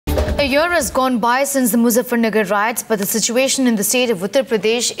A year has gone by since the Muzzafarnagar riots, but the situation in the state of Uttar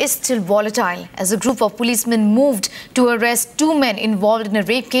Pradesh is still volatile. As a group of policemen moved to arrest two men involved in a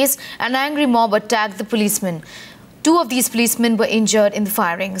rape case, an angry mob attacked the policemen. Two of these policemen were injured in the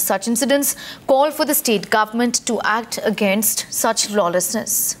firing. Such incidents call for the state government to act against such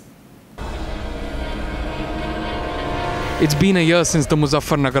lawlessness. It's been a year since the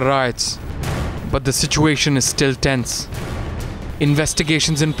Muzzafarnagar riots, but the situation is still tense.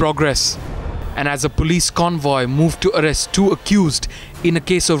 Investigations in progress, and as a police convoy moved to arrest two accused in a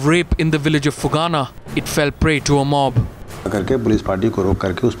case of rape in the village of Fugana, it fell prey to a mob. करके police party को रोक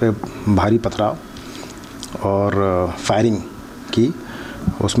करके उस पर भारी पथराव और firing की।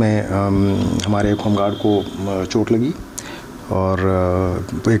 उसमें हमारे एक होमगार्ड को चोट लगी और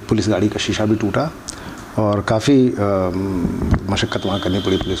एक पुलिस गाड़ी का शीशा भी टूटा और काफ़ी मशक्क़त वहाँ करनी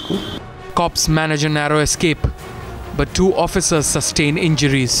पड़ी पुलिस को। Cops manage a narrow escape, but two officers sustain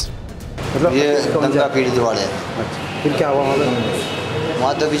injuries. ये दंगा पीड़ित वाले हैं। फिर क्या हुआ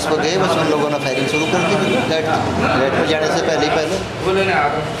वहाँ तो बीच को गए, बस उन लोगों ने फायरिंग शुरू कर दी गेट पर जाने से पहले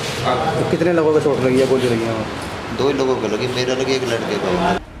तो कितने लोगों को चोट लगी है, गोली लगी है? दो ही लोगों को लगी, मेरे लगी, एक लड़के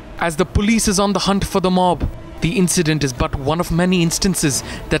को। As the police is on the hunt for the mob, the incident is but one of many instances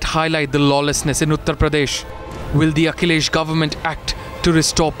that highlight the lawlessness in Uttar Pradesh. Will the Akhilesh government act to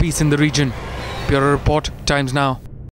restore peace in the region? Bureau Report, Times Now.